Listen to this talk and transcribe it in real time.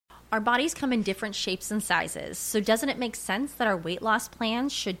Our bodies come in different shapes and sizes, so doesn't it make sense that our weight loss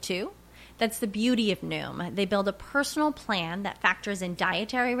plans should too? That's the beauty of Noom. They build a personal plan that factors in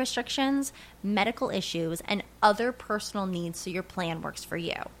dietary restrictions, medical issues, and other personal needs so your plan works for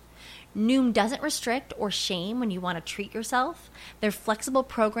you. Noom doesn't restrict or shame when you want to treat yourself. Their flexible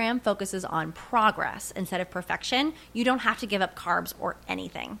program focuses on progress instead of perfection. You don't have to give up carbs or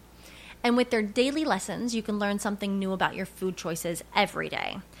anything. And with their daily lessons, you can learn something new about your food choices every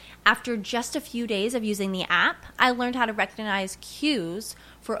day. After just a few days of using the app, I learned how to recognize cues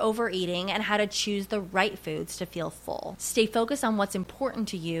for overeating and how to choose the right foods to feel full. Stay focused on what's important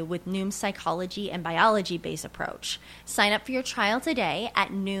to you with Noom's psychology and biology-based approach. Sign up for your trial today at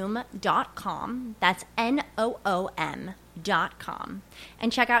Noom.com. That's Noom.com.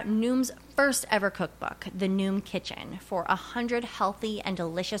 And check out Noom's first ever cookbook, The Noom Kitchen, for 100 healthy and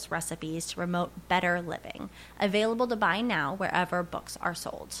delicious recipes to promote better living. Available to buy now wherever books are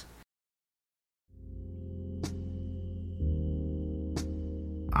sold.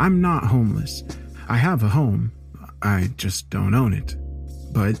 I'm not homeless. I have a home. I just don't own it.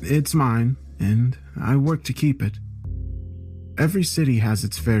 But it's mine, and I work to keep it. Every city has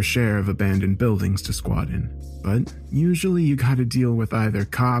its fair share of abandoned buildings to squat in, but usually you gotta deal with either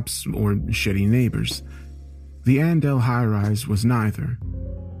cops or shitty neighbors. The Andale high-rise was neither.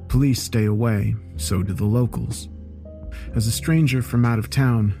 Police stay away, so do the locals. As a stranger from out of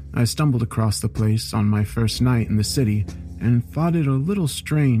town, I stumbled across the place on my first night in the city and thought it a little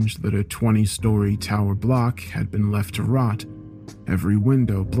strange that a 20-story tower block had been left to rot. Every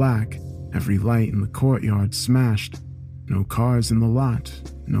window black, every light in the courtyard smashed. No cars in the lot,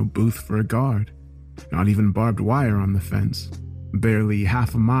 no booth for a guard, not even barbed wire on the fence. Barely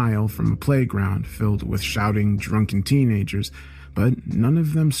half a mile from a playground filled with shouting, drunken teenagers, but none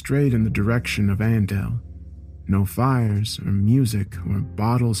of them strayed in the direction of Andale. No fires or music or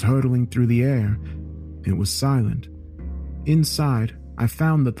bottles hurtling through the air. It was silent. Inside, I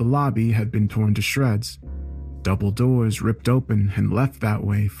found that the lobby had been torn to shreds. Double doors ripped open and left that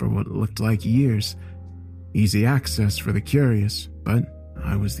way for what looked like years. Easy access for the curious, but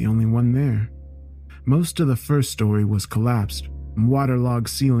I was the only one there. Most of the first story was collapsed, waterlogged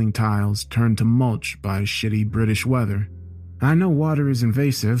ceiling tiles turned to mulch by shitty British weather. I know water is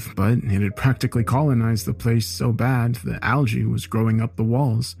invasive, but it had practically colonized the place so bad that algae was growing up the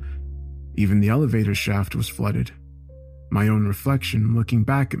walls. Even the elevator shaft was flooded. My own reflection looking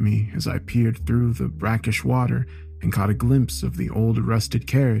back at me as I peered through the brackish water and caught a glimpse of the old rusted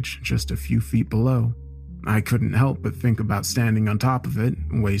carriage just a few feet below. I couldn't help but think about standing on top of it,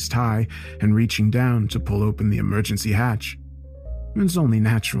 waist high, and reaching down to pull open the emergency hatch. It's only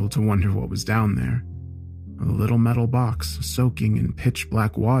natural to wonder what was down there. A little metal box soaking in pitch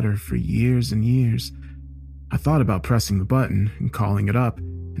black water for years and years. I thought about pressing the button and calling it up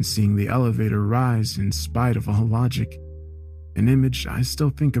and seeing the elevator rise in spite of all logic. An image I still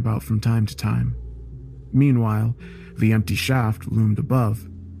think about from time to time. Meanwhile, the empty shaft loomed above,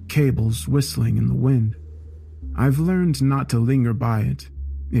 cables whistling in the wind. I've learned not to linger by it.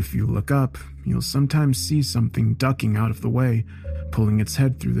 If you look up, you'll sometimes see something ducking out of the way, pulling its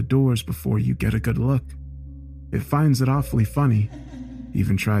head through the doors before you get a good look. It finds it awfully funny,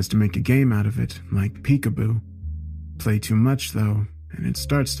 even tries to make a game out of it, like peekaboo. Play too much, though, and it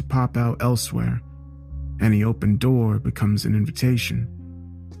starts to pop out elsewhere. Any open door becomes an invitation.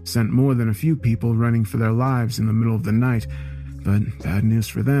 Sent more than a few people running for their lives in the middle of the night, but bad news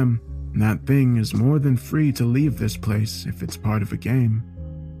for them. That thing is more than free to leave this place if it's part of a game.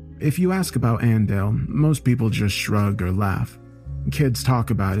 If you ask about Andale, most people just shrug or laugh. Kids talk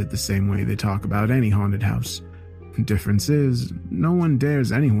about it the same way they talk about any haunted house. The difference is, no one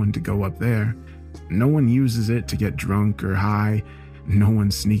dares anyone to go up there. No one uses it to get drunk or high. No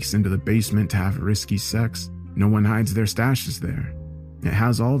one sneaks into the basement to have risky sex. No one hides their stashes there. It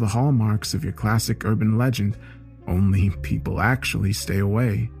has all the hallmarks of your classic urban legend, only people actually stay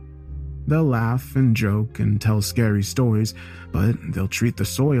away. They'll laugh and joke and tell scary stories, but they'll treat the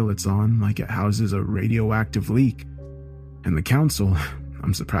soil it's on like it houses a radioactive leak. And the council,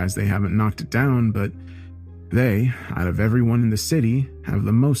 I'm surprised they haven't knocked it down, but they, out of everyone in the city, have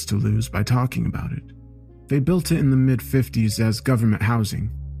the most to lose by talking about it. They built it in the mid-50s as government housing.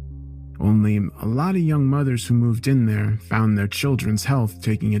 Only a lot of young mothers who moved in there found their children's health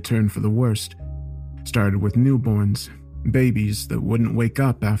taking a turn for the worst. Started with newborns, babies that wouldn't wake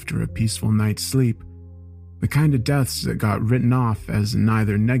up after a peaceful night's sleep. The kind of deaths that got written off as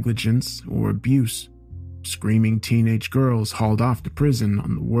neither negligence or abuse. Screaming teenage girls hauled off to prison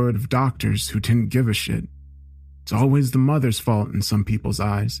on the word of doctors who didn't give a shit. It's always the mother's fault in some people's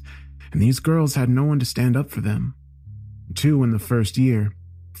eyes, and these girls had no one to stand up for them. 2 in the first year,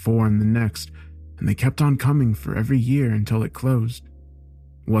 4 in the next, and they kept on coming for every year until it closed.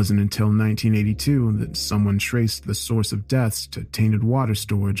 It wasn't until 1982 that someone traced the source of deaths to tainted water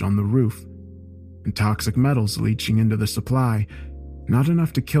storage on the roof, and toxic metals leaching into the supply. Not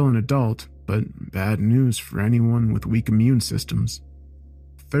enough to kill an adult, but bad news for anyone with weak immune systems.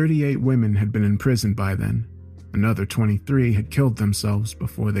 38 women had been imprisoned by then. Another 23 had killed themselves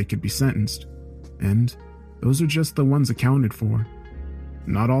before they could be sentenced. And those are just the ones accounted for.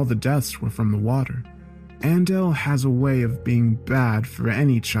 Not all the deaths were from the water. Andale has a way of being bad for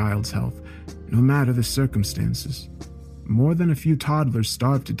any child's health, no matter the circumstances. More than a few toddlers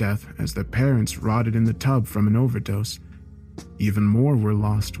starved to death as their parents rotted in the tub from an overdose. Even more were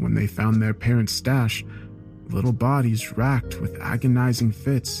lost when they found their parents' stash, little bodies racked with agonizing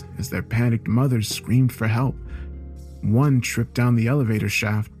fits as their panicked mothers screamed for help. One tripped down the elevator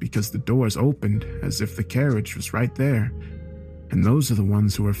shaft because the doors opened as if the carriage was right there, and those are the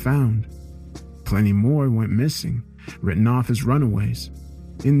ones who were found. Plenty more went missing, written off as runaways.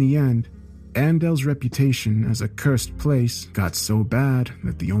 In the end, Andale's reputation as a cursed place got so bad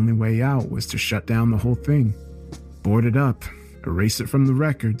that the only way out was to shut down the whole thing. Board it up, erase it from the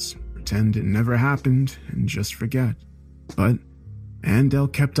records, pretend it never happened, and just forget. But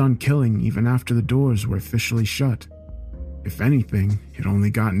Andale kept on killing even after the doors were officially shut. If anything, it only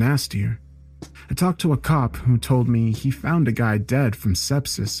got nastier. I talked to a cop who told me he found a guy dead from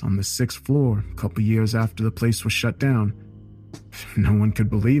sepsis on the 6th floor a couple years after the place was shut down. No one could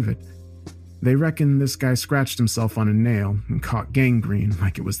believe it. They reckon this guy scratched himself on a nail and caught gangrene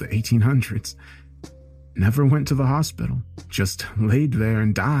like it was the 1800s. Never went to the hospital, just laid there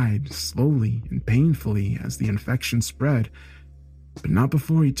and died slowly and painfully as the infection spread. But not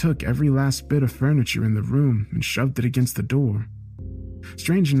before he took every last bit of furniture in the room and shoved it against the door.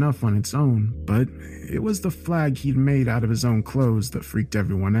 Strange enough on its own, but it was the flag he'd made out of his own clothes that freaked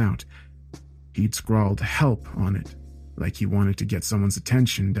everyone out. He'd scrawled "help" on it, like he wanted to get someone's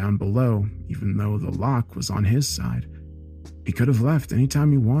attention down below, even though the lock was on his side. He could have left any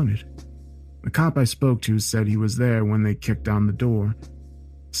time he wanted. The cop I spoke to said he was there when they kicked down the door.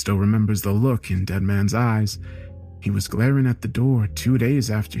 Still remembers the look in Dead Man's eyes. He was glaring at the door 2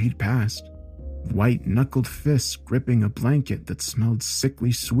 days after he'd passed. White-knuckled fists gripping a blanket that smelled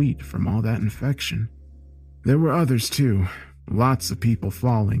sickly sweet from all that infection. There were others too. Lots of people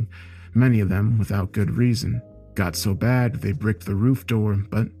falling, many of them without good reason. Got so bad they bricked the roof door,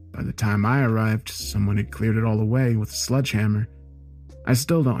 but by the time I arrived, someone had cleared it all away with a sledgehammer. I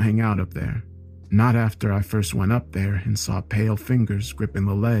still don't hang out up there. Not after I first went up there and saw pale fingers gripping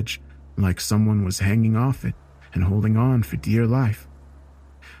the ledge, like someone was hanging off it and holding on for dear life.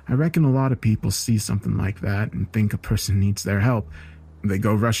 I reckon a lot of people see something like that and think a person needs their help. They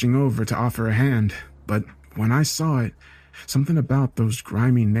go rushing over to offer a hand, but when I saw it, something about those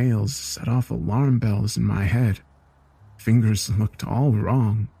grimy nails set off alarm bells in my head. Fingers looked all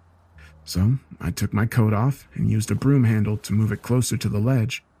wrong. So I took my coat off and used a broom handle to move it closer to the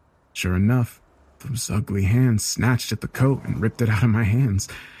ledge. Sure enough, those ugly hands snatched at the coat and ripped it out of my hands,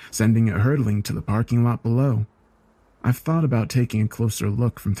 sending it hurtling to the parking lot below. I've thought about taking a closer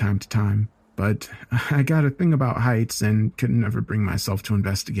look from time to time, but I got a thing about heights and could never bring myself to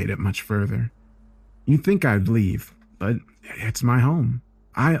investigate it much further. You'd think I'd leave, but it's my home.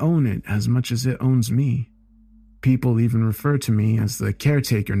 I own it as much as it owns me. People even refer to me as the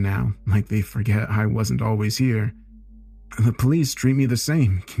caretaker now, like they forget I wasn't always here. The police treat me the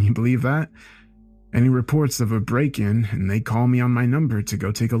same, can you believe that? Any reports of a break-in, and they call me on my number to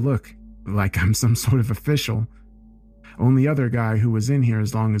go take a look, like I'm some sort of official. Only other guy who was in here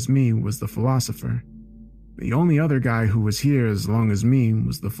as long as me was the philosopher. The only other guy who was here as long as me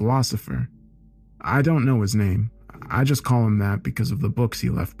was the philosopher. I don't know his name. I just call him that because of the books he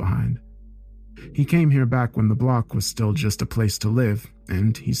left behind. He came here back when the block was still just a place to live,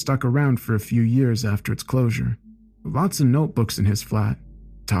 and he stuck around for a few years after its closure. Lots of notebooks in his flat,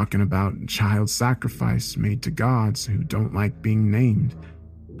 talking about child sacrifice made to gods who don't like being named,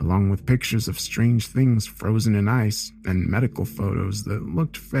 along with pictures of strange things frozen in ice and medical photos that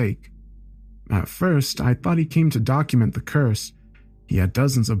looked fake. At first, I thought he came to document the curse. He had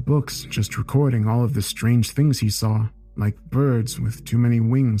dozens of books just recording all of the strange things he saw, like birds with too many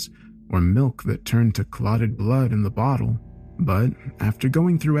wings, or milk that turned to clotted blood in the bottle. But after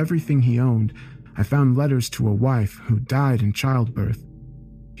going through everything he owned, I found letters to a wife who died in childbirth.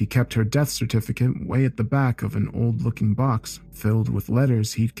 He kept her death certificate way at the back of an old-looking box filled with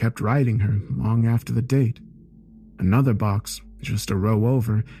letters he'd kept writing her long after the date. Another box, just a row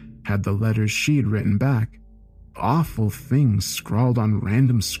over, had the letters she'd written back. Awful things scrawled on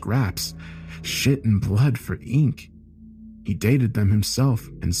random scraps, shit and blood for ink. He dated them himself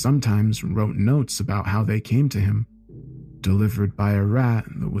and sometimes wrote notes about how they came to him. Delivered by a rat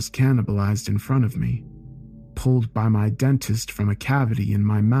that was cannibalized in front of me. Pulled by my dentist from a cavity in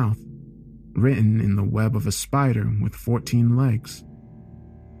my mouth. Written in the web of a spider with 14 legs.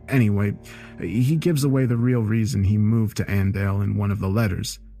 Anyway, he gives away the real reason he moved to Andale in one of the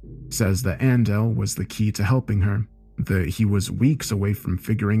letters. Says that Andale was the key to helping her, that he was weeks away from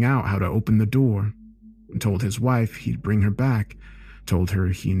figuring out how to open the door. Told his wife he'd bring her back, told her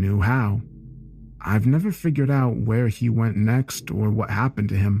he knew how. I've never figured out where he went next or what happened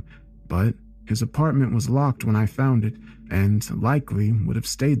to him, but his apartment was locked when I found it, and likely would have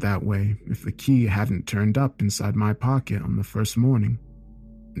stayed that way if the key hadn't turned up inside my pocket on the first morning.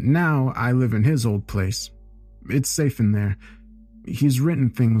 Now I live in his old place. It's safe in there. He's written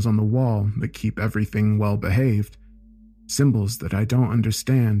things on the wall that keep everything well behaved. Symbols that I don't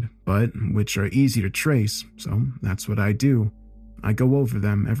understand, but which are easy to trace, so that's what I do. I go over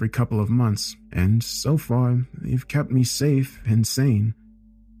them every couple of months, and so far, they've kept me safe and sane.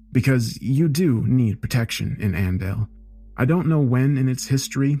 Because you do need protection in Andale. I don't know when in its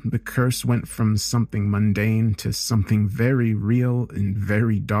history the curse went from something mundane to something very real and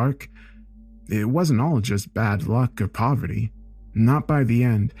very dark. It wasn't all just bad luck or poverty. Not by the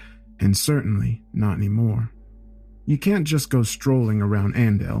end, and certainly not anymore. You can't just go strolling around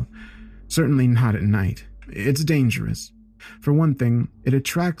Andale. Certainly not at night. It's dangerous. For one thing, it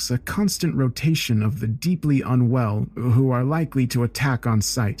attracts a constant rotation of the deeply unwell who are likely to attack on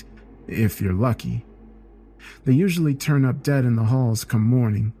sight, if you're lucky. They usually turn up dead in the halls come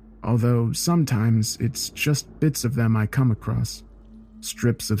morning, although sometimes it's just bits of them I come across.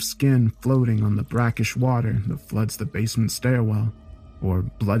 Strips of skin floating on the brackish water that floods the basement stairwell, or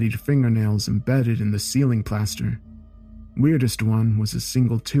bloodied fingernails embedded in the ceiling plaster. Weirdest one was a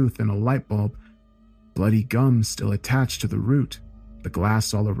single tooth in a light bulb, bloody gum still attached to the root, the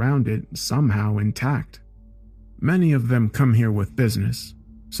glass all around it somehow intact. Many of them come here with business,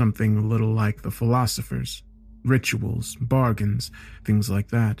 something a little like the philosophers, rituals, bargains, things like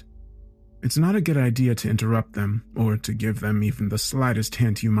that. It's not a good idea to interrupt them or to give them even the slightest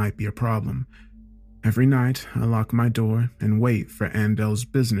hint you might be a problem. Every night, I lock my door and wait for Andale's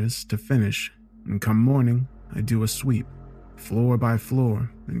business to finish, and come morning, I do a sweep, floor by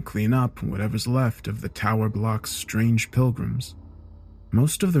floor, and clean up whatever's left of the tower block's strange pilgrims.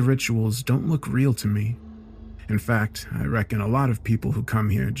 Most of the rituals don't look real to me. In fact, I reckon a lot of people who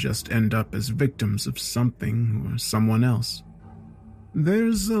come here just end up as victims of something or someone else.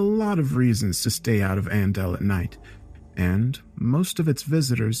 There's a lot of reasons to stay out of Andale at night, and most of its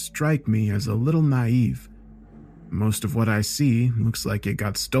visitors strike me as a little naive. Most of what I see looks like it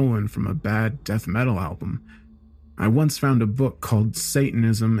got stolen from a bad death metal album. I once found a book called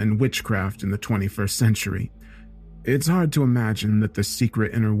Satanism and Witchcraft in the 21st Century. It's hard to imagine that the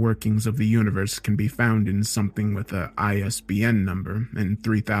secret inner workings of the universe can be found in something with a ISBN number and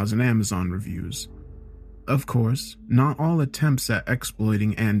 3,000 Amazon reviews. Of course, not all attempts at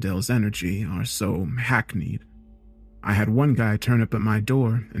exploiting Andale's energy are so hackneyed. I had one guy turn up at my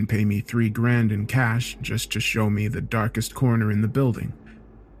door and pay me $3,000 in cash just to show me the darkest corner in the building.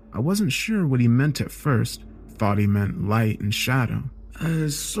 I wasn't sure what he meant at first, thought he meant light and shadow.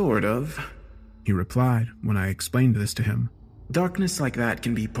 Sort of, he replied when I explained this to him. Darkness like that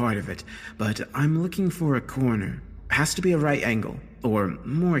can be part of it, but I'm looking for a corner. Has to be a right angle, or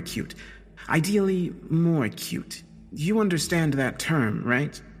more acute. Ideally, more acute. You understand that term,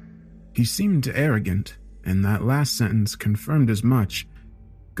 right? He seemed arrogant, and that last sentence confirmed as much.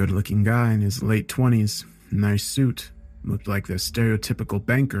 Good-looking guy in his late 20s, nice suit, looked like the stereotypical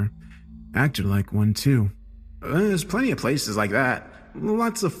banker. Acted like one, too. There's plenty of places like that.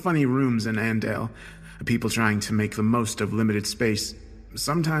 Lots of funny rooms in Andale. People trying to make the most of limited space.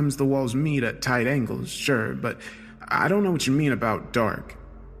 Sometimes the walls meet at tight angles, sure, but I don't know what you mean about dark.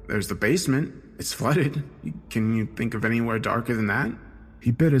 There's the basement. It's flooded. Can you think of anywhere darker than that?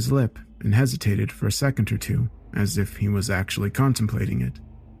 He bit his lip and hesitated for a second or two, as if he was actually contemplating it.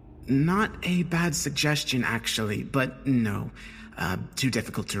 Not a bad suggestion, actually, but no. Too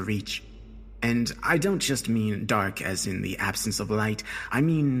difficult to reach. And I don't just mean dark as in the absence of light. I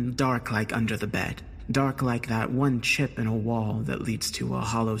mean dark like under the bed. Dark like that one chip in a wall that leads to a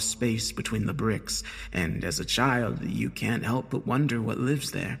hollow space between the bricks. And as a child, you can't help but wonder what lives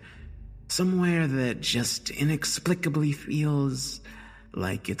there. Somewhere that just inexplicably feels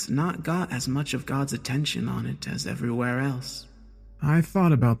like it's not got as much of God's attention on it as everywhere else. I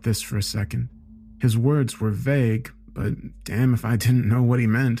thought about this for a second. His words were vague, but damn if I didn't know what he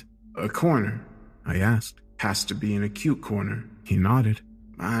meant. A corner? I asked. Has to be an acute corner. He nodded.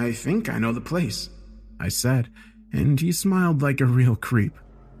 I think I know the place, I said, and he smiled like a real creep.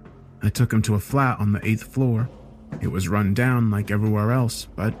 I took him to a flat on the 8th floor. It was run down like everywhere else,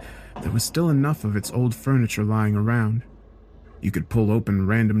 but there was still enough of its old furniture lying around. You could pull open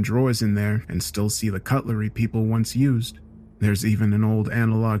random drawers in there and still see the cutlery people once used. There's even an old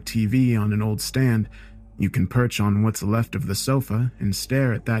analog TV on an old stand. You can perch on what's left of the sofa and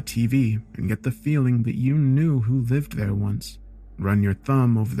stare at that TV and get the feeling that you knew who lived there once. Run your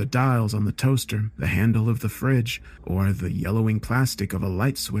thumb over the dials on the toaster, the handle of the fridge, or the yellowing plastic of a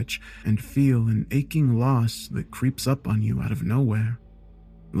light switch, and feel an aching loss that creeps up on you out of nowhere.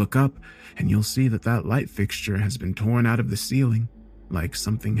 Look up, and you'll see that light fixture has been torn out of the ceiling, like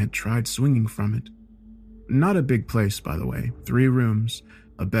something had tried swinging from it. Not a big place, by the way. 3 rooms,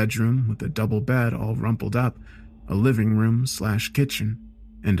 a bedroom with a double bed all rumpled up, a living room/kitchen,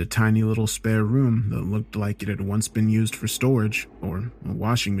 and a tiny little spare room that looked like it had once been used for storage, or a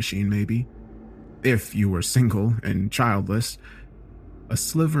washing machine maybe. If you were single and childless. A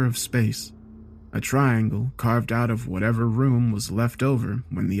sliver of space. A triangle carved out of whatever room was left over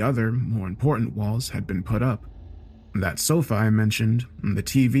when the other, more important walls had been put up. That sofa I mentioned, and the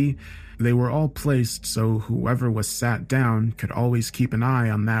TV, they were all placed so whoever was sat down could always keep an eye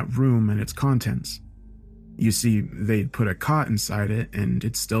on that room and its contents. You see, they'd put a cot inside it, and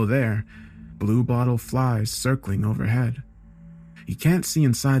it's still there, blue bottle flies circling overhead. You can't see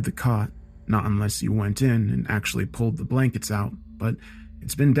inside the cot, not unless you went in and actually pulled the blankets out, but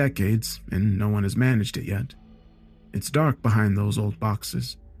it's been decades, and no one has managed it yet. It's dark behind those old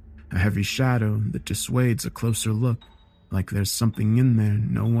boxes, a heavy shadow that dissuades a closer look, like there's something in there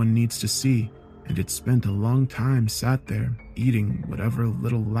no one needs to see, and it spent a long time sat there, eating whatever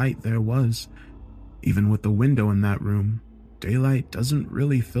little light there was. Even with the window in that room, daylight doesn't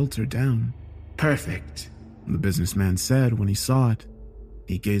really filter down. Perfect, the businessman said when he saw it.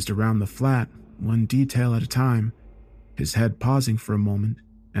 He gazed around the flat, one detail at a time, his head pausing for a moment,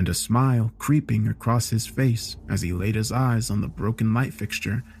 and a smile creeping across his face as he laid his eyes on the broken light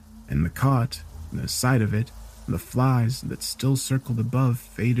fixture and the cot, the sight of it, the flies that still circled above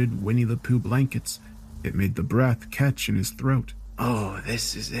faded Winnie the Pooh blankets. It made the breath catch in his throat. "Oh,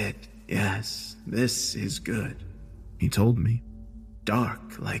 this is it. Yes, this is good," he told me.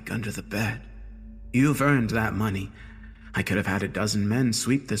 "Dark like under the bed. You've earned that money. I could have had a dozen men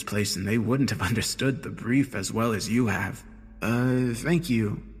sweep this place and they wouldn't have understood the brief as well as you have. Thank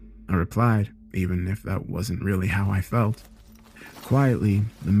you," I replied, even if that wasn't really how I felt. Quietly,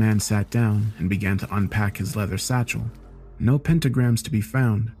 the man sat down and began to unpack his leather satchel. No pentagrams to be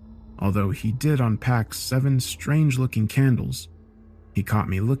found, although he did unpack 7 strange-looking candles. He caught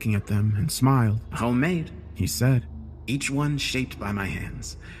me looking at them and smiled. "Homemade," he said. "Each one shaped by my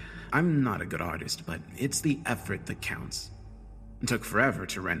hands. I'm not a good artist, but it's the effort that counts. It took forever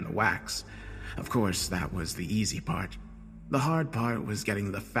to rend the wax. Of course, that was the easy part. The hard part was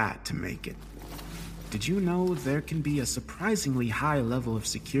getting the fat to make it. Did you know there can be a surprisingly high level of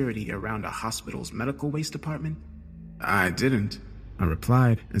security around a hospital's medical waste department?" "I didn't," I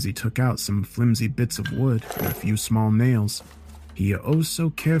replied as he took out some flimsy bits of wood and a few small nails. He oh so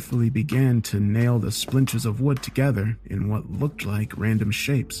carefully began to nail the splinters of wood together in what looked like random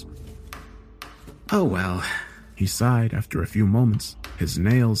shapes. "Oh well," he sighed after a few moments, his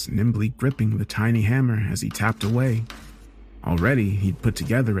nails nimbly gripping the tiny hammer as he tapped away. Already, he'd put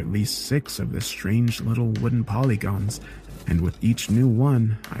together at least 6 of the strange little wooden polygons, and with each new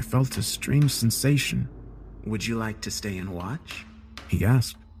one, I felt a strange sensation. "Would you like to stay and watch?" he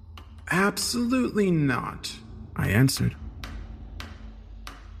asked. "Absolutely not," I answered.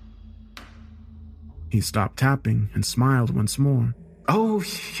 He stopped tapping and smiled once more. "Oh,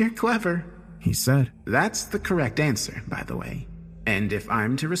 you're clever," he said. "That's the correct answer, by the way. And if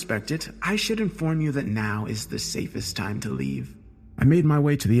I'm to respect it, I should inform you that now is the safest time to leave." I made my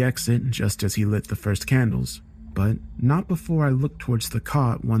way to the exit just as he lit the first candles, but not before I looked towards the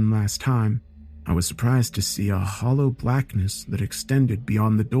cot one last time. I was surprised to see a hollow blackness that extended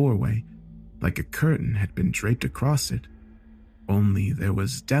beyond the doorway, like a curtain had been draped across it. Only there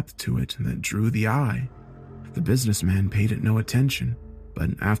was depth to it that drew the eye. The businessman paid it no attention,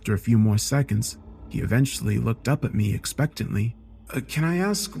 but after a few more seconds, he eventually looked up at me expectantly. Can I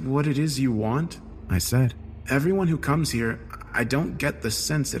ask what it is you want?" I said. "Everyone who comes here, I don't get the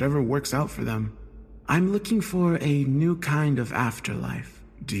sense it ever works out for them. I'm looking for a new kind of afterlife.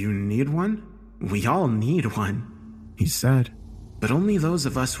 Do you need one?" "We all need one," he said. "But only those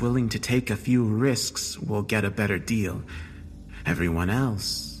of us willing to take a few risks will get a better deal. Everyone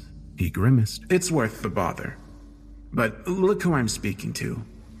else," he grimaced, "it's worth the bother. But look who I'm speaking to."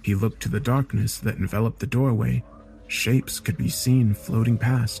 He looked to the darkness that enveloped the doorway. Shapes could be seen floating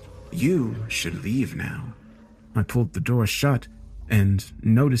past. "You should leave now." I pulled the door shut and,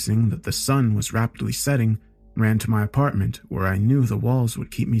 noticing that the sun was rapidly setting, ran to my apartment where I knew the walls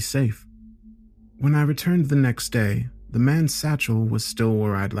would keep me safe. When I returned the next day, the man's satchel was still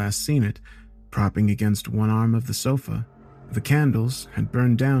where I'd last seen it, propping against one arm of the sofa. The candles had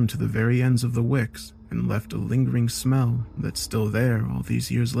burned down to the very ends of the wicks and left a lingering smell that's still there all these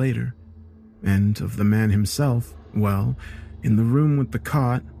years later. And of the man himself, well, in the room with the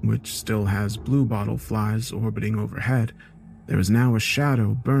cot, which still has bluebottle flies orbiting overhead, there is now a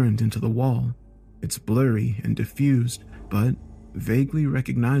shadow burned into the wall. It's blurry and diffused, but vaguely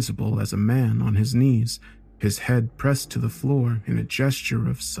recognizable as a man on his knees, his head pressed to the floor in a gesture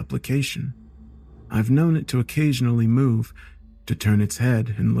of supplication. I've known it to occasionally move, to turn its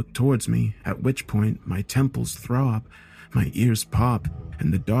head and look towards me, at which point my temples throb, my ears pop,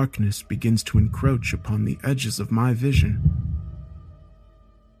 and the darkness begins to encroach upon the edges of my vision.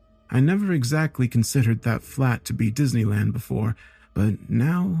 I never exactly considered that flat to be Disneyland before, but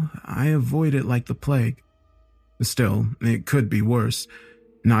now I avoid it like the plague. Still, it could be worse.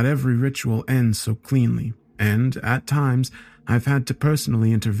 Not every ritual ends so cleanly, and at times I've had to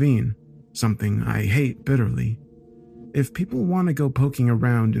personally intervene, something I hate bitterly. If people want to go poking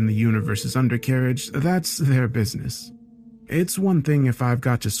around in the universe's undercarriage, that's their business. It's one thing if I've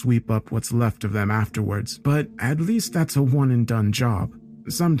got to sweep up what's left of them afterwards, but at least that's a one-and-done job.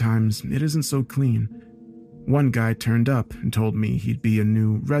 Sometimes it isn't so clean. One guy turned up and told me he'd be a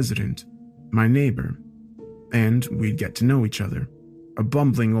new resident, my neighbor, and we'd get to know each other. A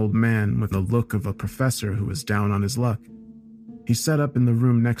bumbling old man with the look of a professor who was down on his luck. He sat up in the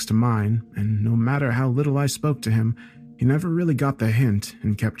room next to mine, and no matter how little I spoke to him, he never really got the hint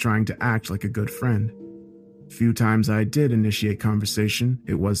and kept trying to act like a good friend. Few times I did initiate conversation,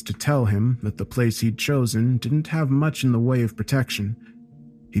 it was to tell him that the place he'd chosen didn't have much in the way of protection.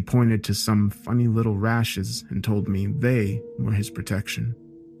 He pointed to some funny little rashes and told me they were his protection.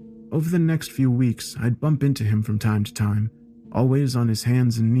 Over the next few weeks, I'd bump into him from time to time, always on his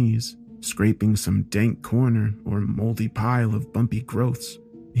hands and knees, scraping some dank corner or moldy pile of bumpy growths.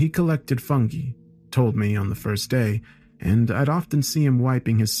 He collected fungi, told me on the first day, and I'd often see him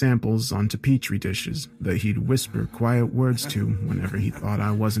wiping his samples onto petri dishes that he'd whisper quiet words to whenever he thought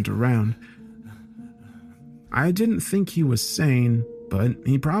I wasn't around. I didn't think he was sane, but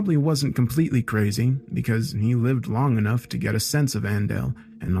he probably wasn't completely crazy because he lived long enough to get a sense of Andale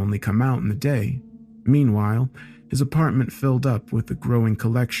and only come out in the day. Meanwhile, his apartment filled up with a growing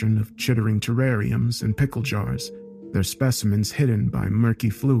collection of chittering terrariums and pickle jars, their specimens hidden by murky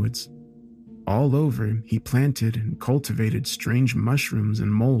fluids. All over, he planted and cultivated strange mushrooms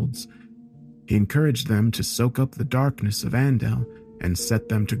and molds. He encouraged them to soak up the darkness of Andale and set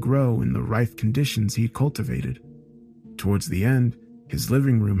them to grow in the rife conditions he'd cultivated. Towards the end, his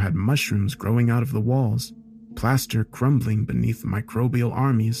living room had mushrooms growing out of the walls, plaster crumbling beneath microbial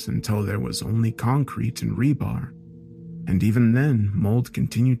armies until there was only concrete and rebar. And even then, mold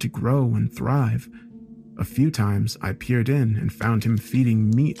continued to grow and thrive. A few times I peered in and found him feeding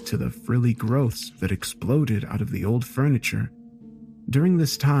meat to the frilly growths that exploded out of the old furniture. During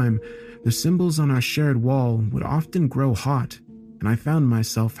this time, the symbols on our shared wall would often grow hot, and I found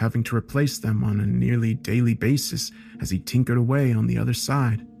myself having to replace them on a nearly daily basis as he tinkered away on the other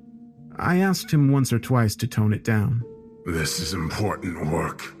side. I asked him once or twice to tone it down. "This is important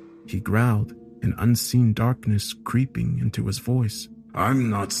work," he growled, an unseen darkness creeping into his voice. "I'm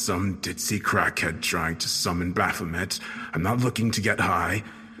not some ditzy crackhead trying to summon Baphomet. I'm not looking to get high.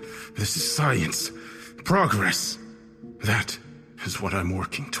 This is science. Progress. That is what I'm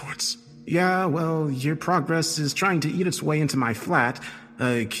working towards." Yeah, well, your progress is trying to eat its way into my flat.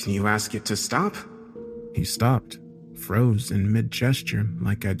 Can you ask it to stop? He stopped, froze in mid-gesture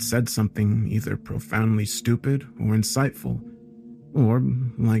like I'd said something either profoundly stupid or insightful, or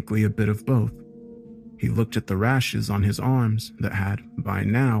likely a bit of both. He looked at the rashes on his arms that had, by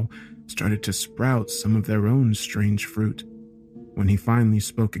now, started to sprout some of their own strange fruit. When he finally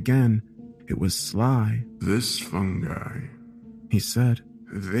spoke again, it was sly. "This fungi," he said.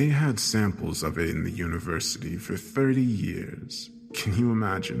 "They had samples of it in the university for 30 years. Can you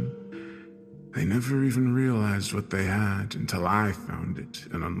imagine? They never even realized what they had until I found it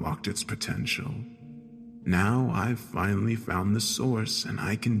and unlocked its potential. Now I've finally found the source and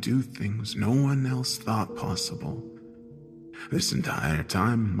I can do things no one else thought possible. This entire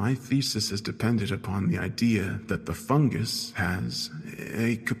time, my thesis has depended upon the idea that the fungus has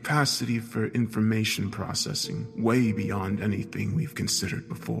a capacity for information processing way beyond anything we've considered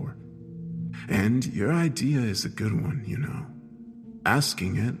before. And your idea is a good one, you know.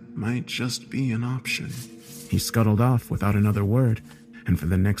 Asking it might just be an option." He scuttled off without another word, and for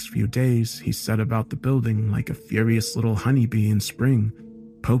the next few days he set about the building like a furious little honeybee in spring,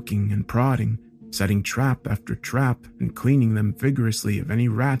 poking and prodding, setting trap after trap and cleaning them vigorously of any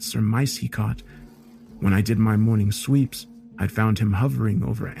rats or mice he caught. When I did my morning sweeps, I'd found him hovering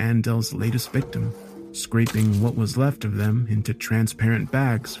over Andel's latest victim, scraping what was left of them into transparent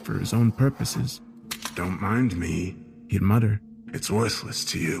bags for his own purposes. "Don't mind me," he'd mutter. "It's worthless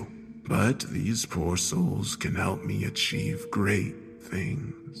to you, but these poor souls can help me achieve great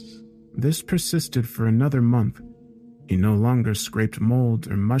things." This persisted for another month. He no longer scraped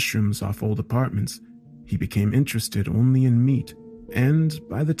mold or mushrooms off old apartments. He became interested only in meat, and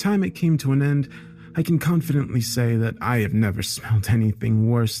by the time it came to an end, I can confidently say that I have never smelled anything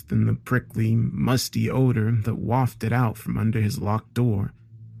worse than the prickly, musty odor that wafted out from under his locked door.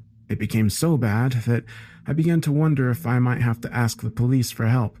 It became so bad that I began to wonder if I might have to ask the police for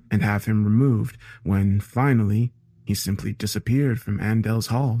help and have him removed when, finally, he simply disappeared from Andel's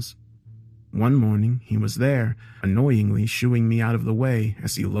halls. One morning, he was there, annoyingly shooing me out of the way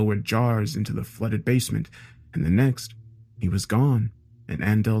as he lowered jars into the flooded basement, and the next, he was gone, and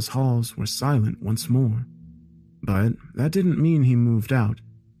Andel's halls were silent once more. But that didn't mean he moved out.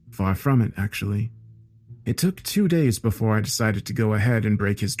 Far from it, actually. It took 2 days before I decided to go ahead and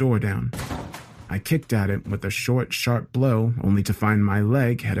break his door down. I kicked at it with a short, sharp blow, only to find my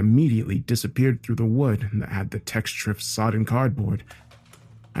leg had immediately disappeared through the wood that had the texture of sodden cardboard.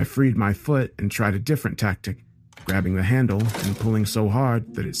 I freed my foot and tried a different tactic, grabbing the handle and pulling so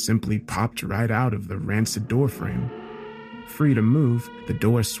hard that it simply popped right out of the rancid door frame. Free to move, the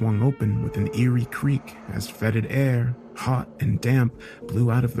door swung open with an eerie creak as fetid air, hot and damp, blew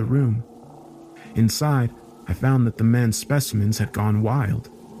out of the room. Inside, I found that the man's specimens had gone wild.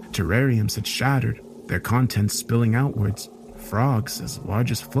 Terrariums had shattered, their contents spilling outwards. Frogs as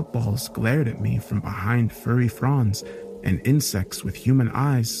large as footballs glared at me from behind furry fronds, and insects with human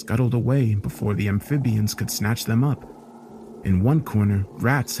eyes scuttled away before the amphibians could snatch them up. In one corner,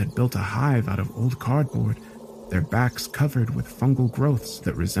 rats had built a hive out of old cardboard, their backs covered with fungal growths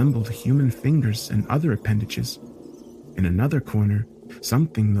that resembled human fingers and other appendages. In another corner,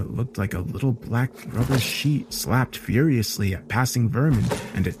 something that looked like a little black rubber sheet slapped furiously at passing vermin,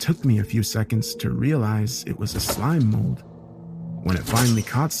 and it took me a few seconds to realize it was a slime mold. When it finally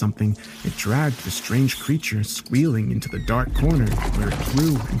caught something, it dragged the strange creature squealing into the dark corner where it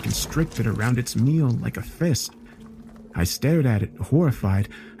grew and constricted around its meal like a fist. I stared at it, horrified,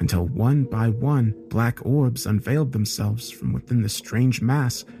 until one by one, black orbs unveiled themselves from within the strange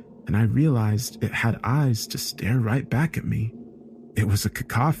mass, and I realized it had eyes to stare right back at me. It was a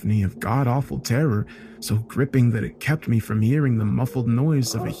cacophony of god-awful terror, so gripping that it kept me from hearing the muffled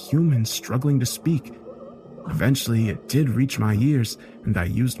noise of a human struggling to speak. Eventually, it did reach my ears, and I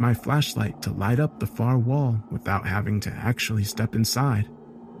used my flashlight to light up the far wall without having to actually step inside.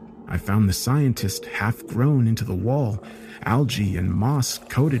 I found the scientist half grown into the wall. Algae and moss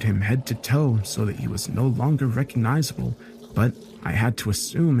coated him head to toe so that he was no longer recognizable, but I had to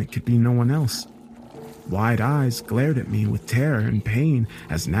assume it could be no one else. Wide eyes glared at me with terror and pain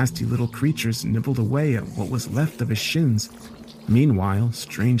as nasty little creatures nibbled away at what was left of his shins. Meanwhile,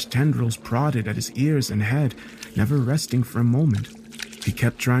 strange tendrils prodded at his ears and head, never resting for a moment. He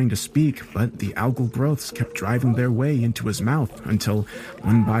kept trying to speak, but the algal growths kept driving their way into his mouth until,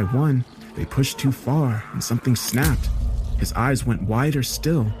 one by one, they pushed too far and something snapped. His eyes went wider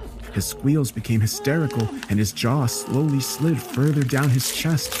still. His squeals became hysterical, and his jaw slowly slid further down his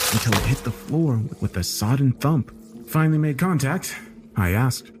chest until it hit the floor with a sodden thump. Finally made contact? I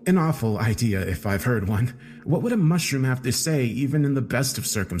asked. An awful idea if I've heard one. What would a mushroom have to say even in the best of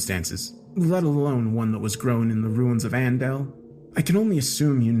circumstances, let alone one that was grown in the ruins of Andel? I can only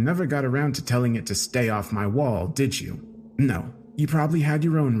assume you never got around to telling it to stay off my wall, did you? No, you probably had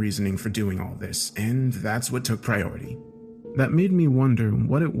your own reasoning for doing all this, and that's what took priority. That made me wonder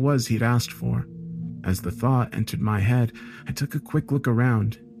what it was he'd asked for. As the thought entered my head, I took a quick look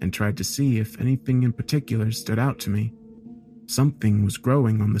around and tried to see if anything in particular stood out to me. Something was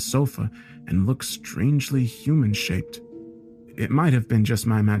growing on the sofa and looked strangely human-shaped. It might have been just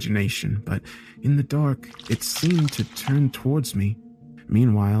my imagination, but in the dark, it seemed to turn towards me.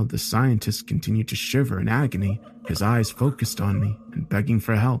 Meanwhile, the scientist continued to shiver in agony, his eyes focused on me and begging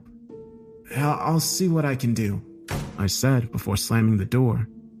for help. I'll see what I can do, I said before slamming the door.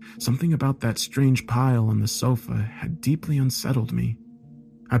 Something about that strange pile on the sofa had deeply unsettled me.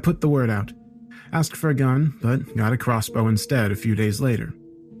 I put the word out. Asked for a gun, but got a crossbow instead a few days later.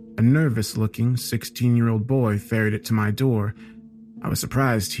 A nervous-looking 16-year-old boy ferried it to my door. I was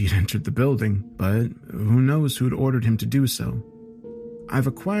surprised he'd entered the building, but who knows who'd ordered him to do so. I've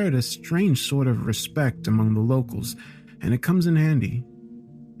acquired a strange sort of respect among the locals, and it comes in handy.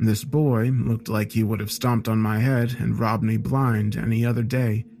 This boy looked like he would have stomped on my head and robbed me blind any other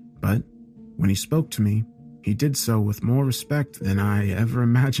day, but when he spoke to me, he did so with more respect than I ever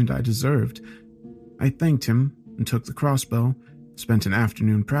imagined I deserved. I thanked him and took the crossbow, spent an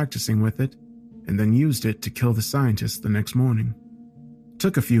afternoon practicing with it, and then used it to kill the scientist the next morning.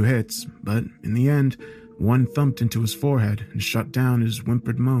 Took a few hits, but in the end, one thumped into his forehead and shut down his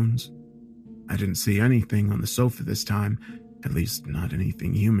whimpered moans. I didn't see anything on the sofa this time, at least not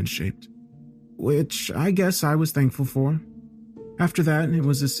anything human-shaped, which I guess I was thankful for. After that, it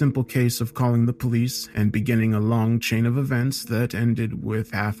was a simple case of calling the police and beginning a long chain of events that ended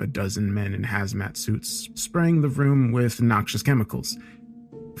with half a dozen men in hazmat suits spraying the room with noxious chemicals.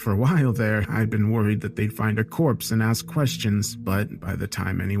 For a while there, I'd been worried that they'd find a corpse and ask questions, but by the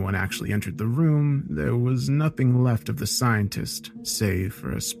time anyone actually entered the room, there was nothing left of the scientist, save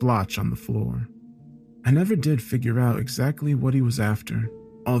for a splotch on the floor. I never did figure out exactly what he was after,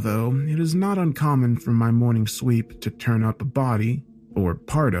 although it is not uncommon for my morning sweep to turn up a body, or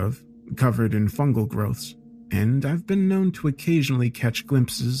part of, covered in fungal growths, and I've been known to occasionally catch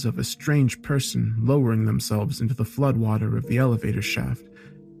glimpses of a strange person lowering themselves into the floodwater of the elevator shaft.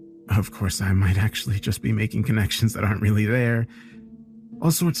 Of course, I might actually just be making connections that aren't really there.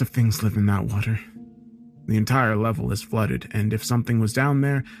 All sorts of things live in that water. The entire level is flooded, and if something was down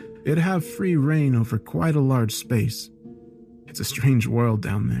there, it'd have free reign over quite a large space. It's a strange world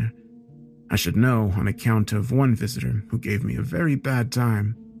down there. I should know on account of one visitor who gave me a very bad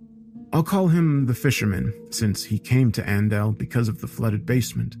time. I'll call him the fisherman, since he came to Andel because of the flooded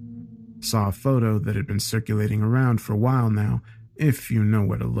basement. Saw a photo that had been circulating around for a while now, if you know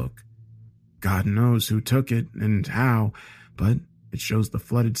where to look. God knows who took it and how, but it shows the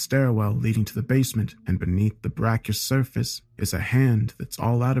flooded stairwell leading to the basement, and beneath the brackish surface is a hand that's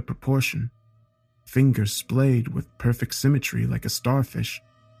all out of proportion. Fingers splayed with perfect symmetry like a starfish.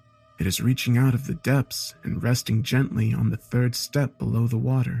 It is reaching out of the depths and resting gently on the third step below the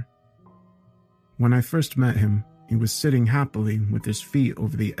water. When I first met him, he was sitting happily with his feet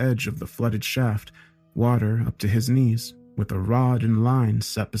over the edge of the flooded shaft, water up to his knees, with a rod and line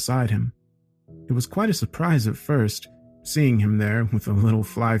set beside him. It was quite a surprise at first, seeing him there with a little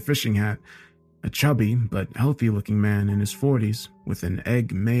fly fishing hat, a chubby but healthy-looking man in his 40s, with an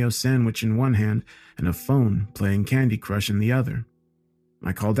egg mayo sandwich in one hand and a phone playing Candy Crush in the other.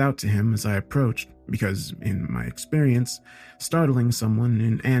 I called out to him as I approached, because, in my experience, startling someone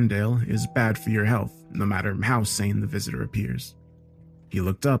in Andale is bad for your health, no matter how sane the visitor appears. He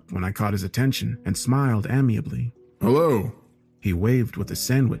looked up when I caught his attention and smiled amiably. Hello. He waved with a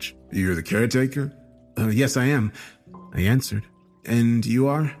sandwich. You're the caretaker? Yes, I am, I answered. And you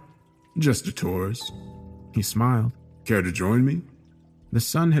are? Just a tourist. He smiled. Care to join me? The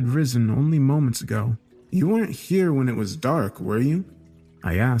sun had risen only moments ago. You weren't here when it was dark, were you?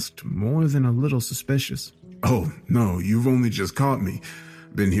 I asked, more than a little suspicious. Oh, no, you've only just caught me.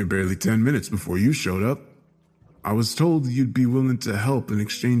 Been here barely 10 minutes before you showed up. I was told you'd be willing to help in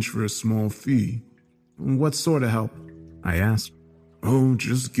exchange for a small fee. What sort of help? I asked. Oh,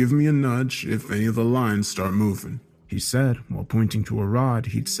 just give me a nudge if any of the lines start moving, he said while pointing to a rod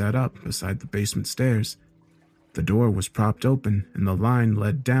he'd set up beside the basement stairs. The door was propped open and the line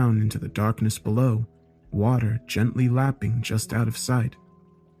led down into the darkness below, water gently lapping just out of sight.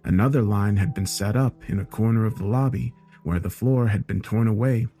 Another line had been set up in a corner of the lobby where the floor had been torn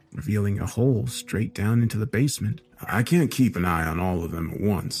away, revealing a hole straight down into the basement. I can't keep an eye on all of them at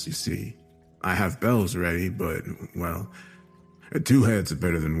once, you see. I have bells ready, but, well, 2 heads are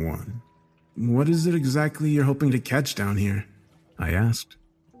better than 1. What is it exactly you're hoping to catch down here? I asked.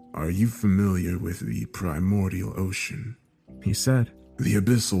 Are you familiar with the primordial ocean? He said. The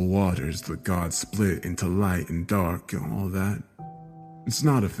abyssal waters that God split into light and dark and all that. It's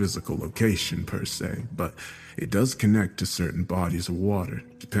not a physical location per se, but it does connect to certain bodies of water,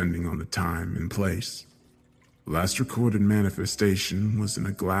 depending on the time and place. The last recorded manifestation was in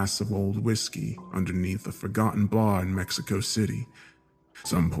a glass of old whiskey underneath a forgotten bar in Mexico City.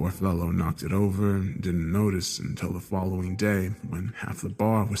 Some poor fellow knocked it over and didn't notice until the following day when half the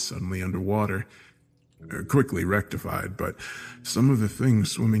bar was suddenly underwater. Quickly rectified, but some of the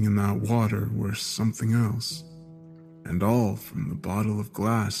things swimming in that water were something else. And all from the bottle of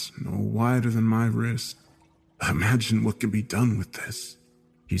glass no wider than my wrist. Imagine what could be done with this,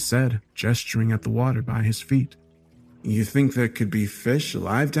 he said, gesturing at the water by his feet. You think there could be fish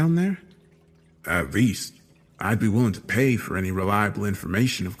alive down there? At least. I'd be willing to pay for any reliable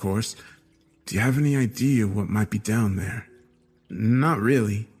information, of course. Do you have any idea what might be down there? Not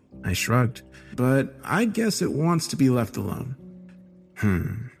really, I shrugged, but I guess it wants to be left alone.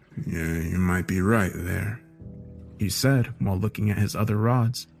 Yeah, you might be right there, he said while looking at his other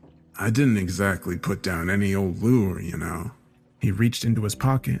rods. I didn't exactly put down any old lure, you know. He reached into his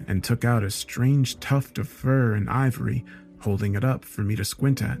pocket and took out a strange tuft of fur and ivory, holding it up for me to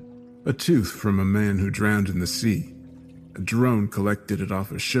squint at. A tooth from a man who drowned in the sea. A drone collected it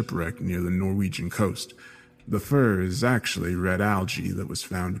off a shipwreck near the Norwegian coast. The fur is actually red algae that was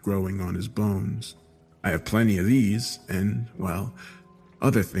found growing on his bones. I have plenty of these, and, well,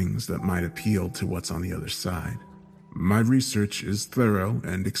 other things that might appeal to what's on the other side. My research is thorough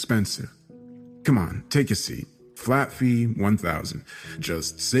and expensive. Come on, take a seat. Flat fee, 1,000.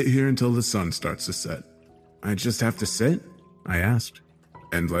 Just sit here until the sun starts to set. I just have to sit? I asked.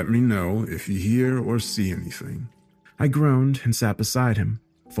 And let me know if you hear or see anything. I groaned and sat beside him,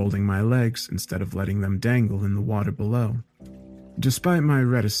 folding my legs instead of letting them dangle in the water below. Despite my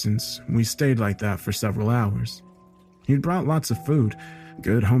reticence, we stayed like that for several hours. He'd brought lots of food,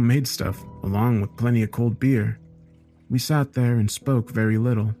 good homemade stuff, along with plenty of cold beer. We sat there and spoke very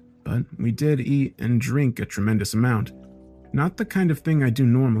little, but we did eat and drink a tremendous amount. Not the kind of thing I do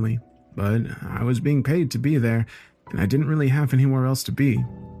normally, but I was being paid to be there, and I didn't really have anywhere else to be.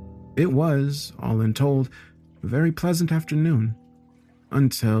 It was, all in told, a very pleasant afternoon,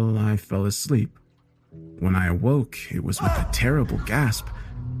 until I fell asleep. When I awoke, it was with a terrible gasp.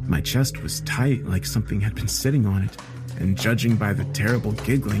 My chest was tight like something had been sitting on it, and judging by the terrible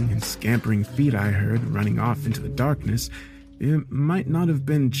giggling and scampering feet I heard running off into the darkness, it might not have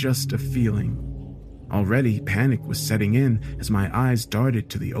been just a feeling. Already, panic was setting in as my eyes darted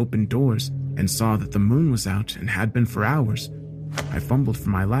to the open doors and saw that the moon was out and had been for hours. I fumbled for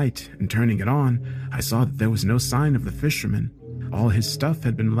my light, and turning it on, I saw that there was no sign of the fisherman. All his stuff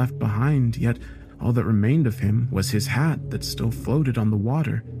had been left behind, yet all that remained of him was his hat that still floated on the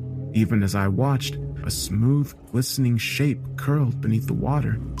water. Even as I watched, a smooth, glistening shape curled beneath the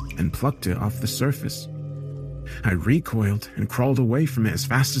water and plucked it off the surface. I recoiled and crawled away from it as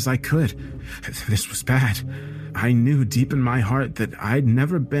fast as I could. This was bad. I knew deep in my heart that I'd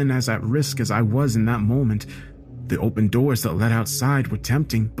never been as at risk as I was in that moment. The open doors that led outside were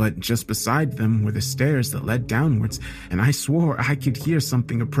tempting, but just beside them were the stairs that led downwards, and I swore I could hear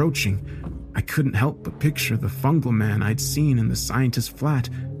something approaching. I couldn't help but picture the fungal man I'd seen in the scientist's flat.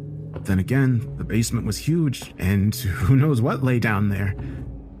 Then again, the basement was huge, and who knows what lay down there.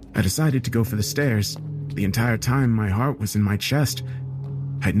 I decided to go for the stairs. The entire time, my heart was in my chest.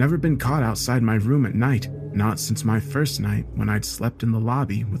 I'd never been caught outside my room at night, not since my first night when I'd slept in the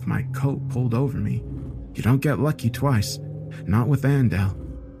lobby with my coat pulled over me. You don't get lucky twice, not with Andel,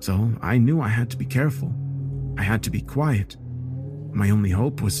 so I knew I had to be careful. I had to be quiet. My only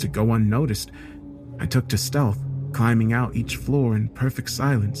hope was to go unnoticed. I took to stealth, climbing out each floor in perfect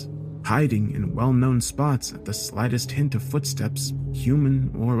silence, hiding in well-known spots at the slightest hint of footsteps,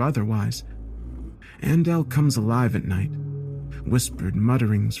 human or otherwise. Andel comes alive at night. Whispered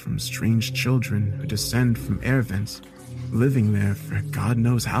mutterings from strange children who descend from air vents, living there for God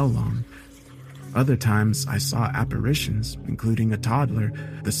knows how long. Other times I saw apparitions, including a toddler,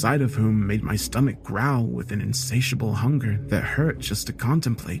 the sight of whom made my stomach growl with an insatiable hunger that hurt just to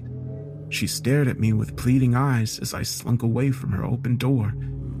contemplate. She stared at me with pleading eyes as I slunk away from her open door.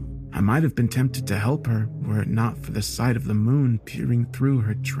 I might have been tempted to help her were it not for the sight of the moon peering through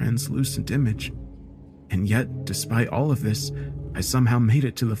her translucent image. And yet, despite all of this, I somehow made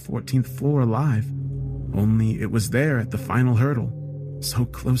it to the 14th floor alive. Only it was there at the final hurdle, so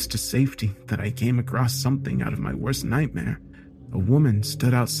close to safety that I came across something out of my worst nightmare. A woman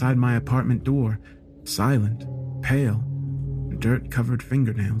stood outside my apartment door, silent, pale, dirt-covered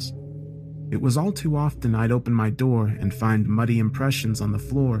fingernails. It was all too often I'd open my door and find muddy impressions on the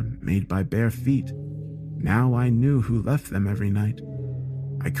floor made by bare feet. Now I knew who left them every night.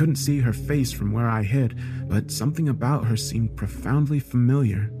 I couldn't see her face from where I hid, but something about her seemed profoundly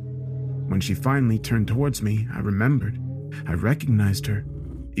familiar. When she finally turned towards me, I remembered. I recognized her,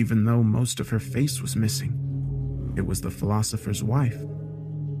 even though most of her face was missing. It was the philosopher's wife.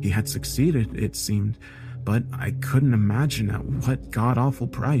 He had succeeded, it seemed, but I couldn't imagine at what god-awful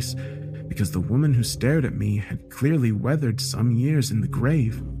price, because the woman who stared at me had clearly weathered some years in the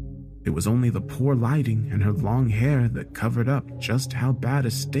grave. It was only the poor lighting and her long hair that covered up just how bad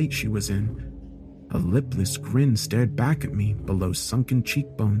a state she was in. A lipless grin stared back at me below sunken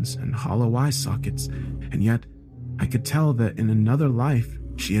cheekbones and hollow eye sockets, and yet I could tell that in another life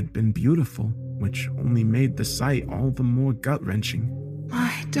she had been beautiful, which only made the sight all the more gut-wrenching.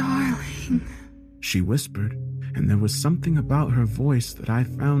 "My darling," she whispered, and there was something about her voice that I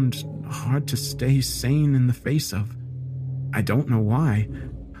found hard to stay sane in the face of. I don't know why.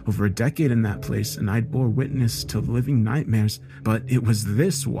 Over a decade in that place, and I'd bore witness to living nightmares, but it was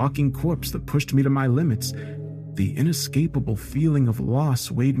this walking corpse that pushed me to my limits. The inescapable feeling of loss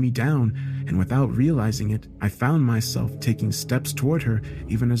weighed me down, and without realizing it, I found myself taking steps toward her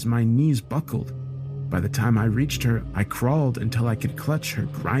even as my knees buckled. By the time I reached her, I crawled until I could clutch her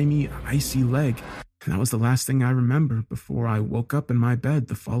grimy, icy leg, and that was the last thing I remember before I woke up in my bed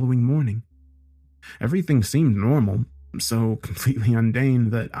the following morning. Everything seemed normal, so completely mundane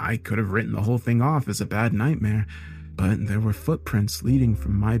that I could have written the whole thing off as a bad nightmare, but there were footprints leading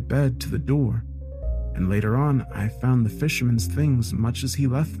from my bed to the door. And later on, I found the fisherman's things much as he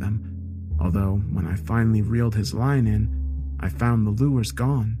left them, although when I finally reeled his line in, I found the lures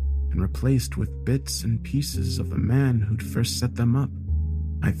gone and replaced with bits and pieces of the man who'd first set them up.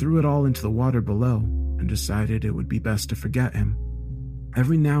 I threw it all into the water below and decided it would be best to forget him.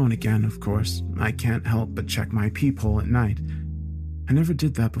 Every now and again, of course, I can't help but check my peephole at night. I never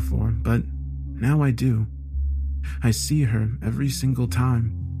did that before, but now I do. I see her every single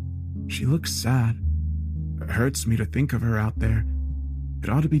time. She looks sad. It hurts me to think of her out there. It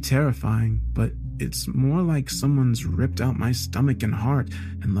ought to be terrifying, but it's more like someone's ripped out my stomach and heart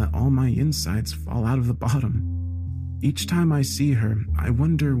and let all my insides fall out of the bottom. Each time I see her, I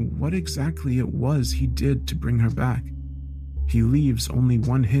wonder what exactly it was he did to bring her back. He leaves only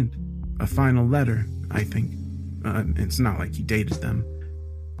one hint, a final letter, I think. It's not like he dated them.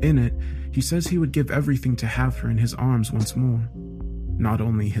 In it, he says he would give everything to have her in his arms once more. Not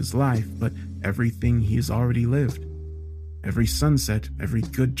only his life, but everything he has already lived. Every sunset, every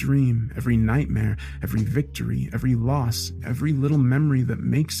good dream, every nightmare, every victory, every loss, every little memory that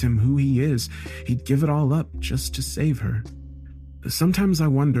makes him who he is, he'd give it all up just to save her. Sometimes I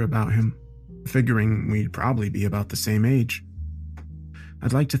wonder about him, figuring we'd probably be about the same age.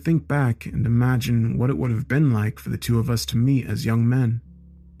 I'd like to think back and imagine what it would have been like for the two of us to meet as young men.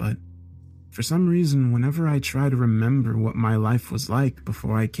 But for some reason, whenever I try to remember what my life was like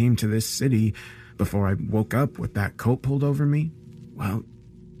before I came to this city, before I woke up with that coat pulled over me, well,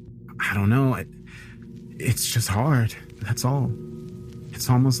 I don't know. It's just hard, that's all. It's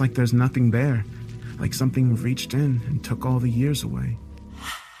almost like there's nothing there, like something reached in and took all the years away.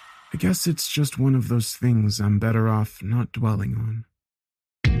 I guess it's just one of those things I'm better off not dwelling on.